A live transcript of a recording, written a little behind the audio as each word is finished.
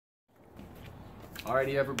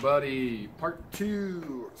Alrighty everybody, part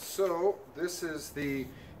 2. So this is the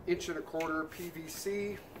 1¼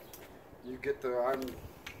 PVC. You get the, I'm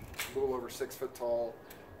a little over 6 foot tall.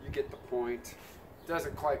 You get the point.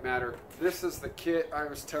 Doesn't quite matter. This is the kit I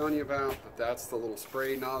was telling you about, but that's the little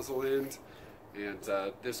spray nozzle end. And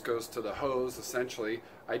this goes to the hose essentially.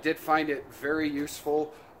 I did find it very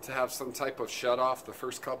useful to have some type of shut off. The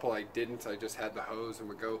first couple I didn't. I just had the hose and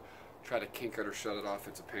would go try to kink it or shut it off.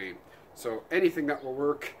 It's a pain. So anything that will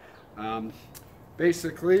work.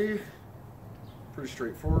 Basically, pretty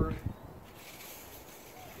straightforward.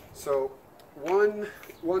 So one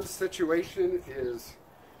situation is,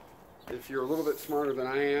 if you're a little bit smarter than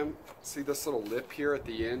I am, see this little lip here at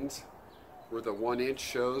the end where the 1 inch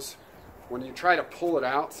shows? When you try to pull it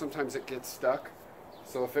out, sometimes it gets stuck.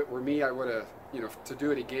 So if it were me, I would have, to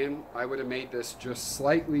do it again, I would have made this just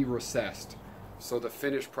slightly recessed. So the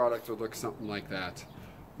finished product would look something like that.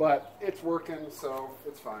 But it's working, so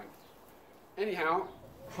it's fine. Anyhow,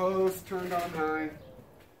 hose turned on high,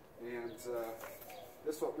 and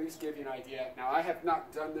this will at least give you an idea. Now, I have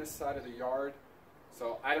not done this side of the yard,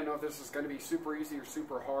 so I don't know if this is going to be super easy or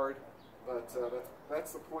super hard, but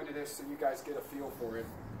that's the point of this, so you guys get a feel for it.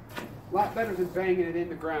 A lot better than banging it in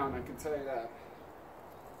the ground, I can tell you that.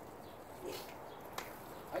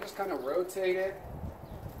 I just kind of rotate it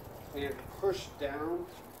and push down.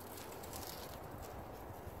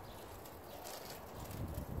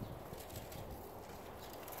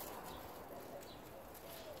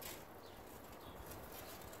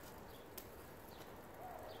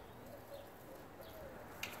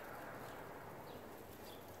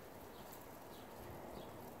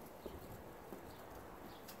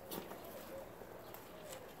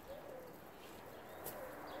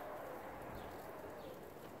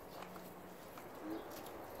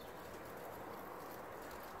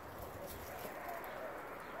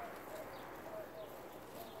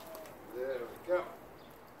 There we go.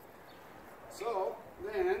 So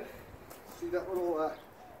then, see that little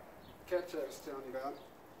catch I was telling you about?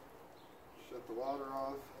 Shut the water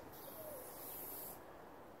off.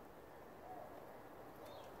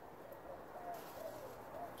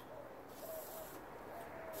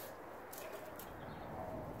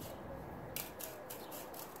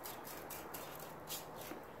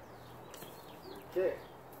 Okay.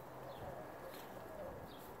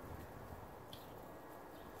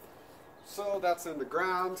 So that's in the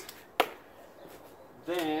ground.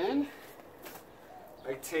 Then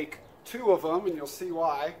I take 2 of them, and you'll see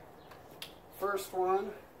why. First one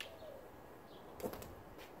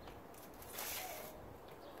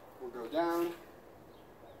will go down.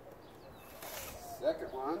 Second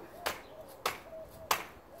one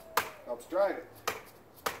helps drive it.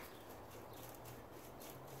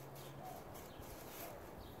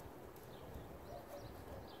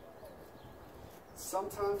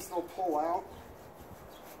 Sometimes they'll pull out,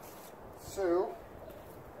 so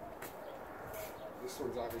this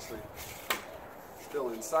one's obviously still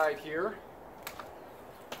inside here.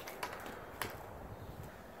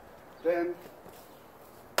 Then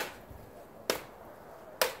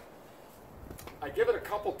I give it a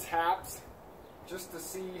couple taps just to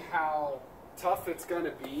see how tough it's going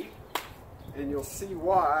to be, and you'll see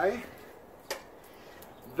why.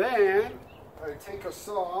 Then I take a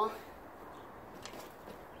saw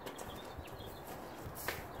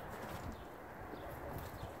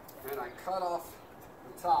and I cut off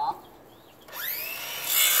the top.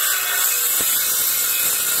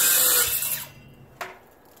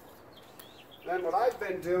 Then what I've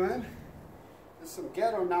been doing is some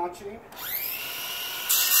ghetto notching.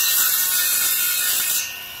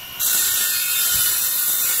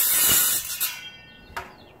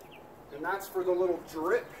 And that's for the little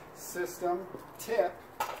drip system tip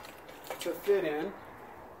to fit in.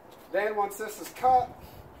 Then once this is cut,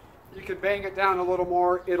 you can bang it down a little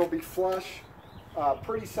more. It'll be flush.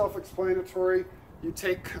 Pretty self-explanatory. You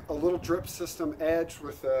take a little drip system edge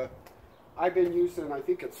with I've been using, I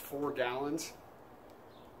think it's 4 gallons.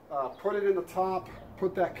 Put it in the top,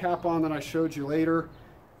 put that cap on that I showed you later,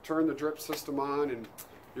 turn the drip system on, and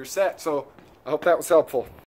you're set. So I hope that was helpful.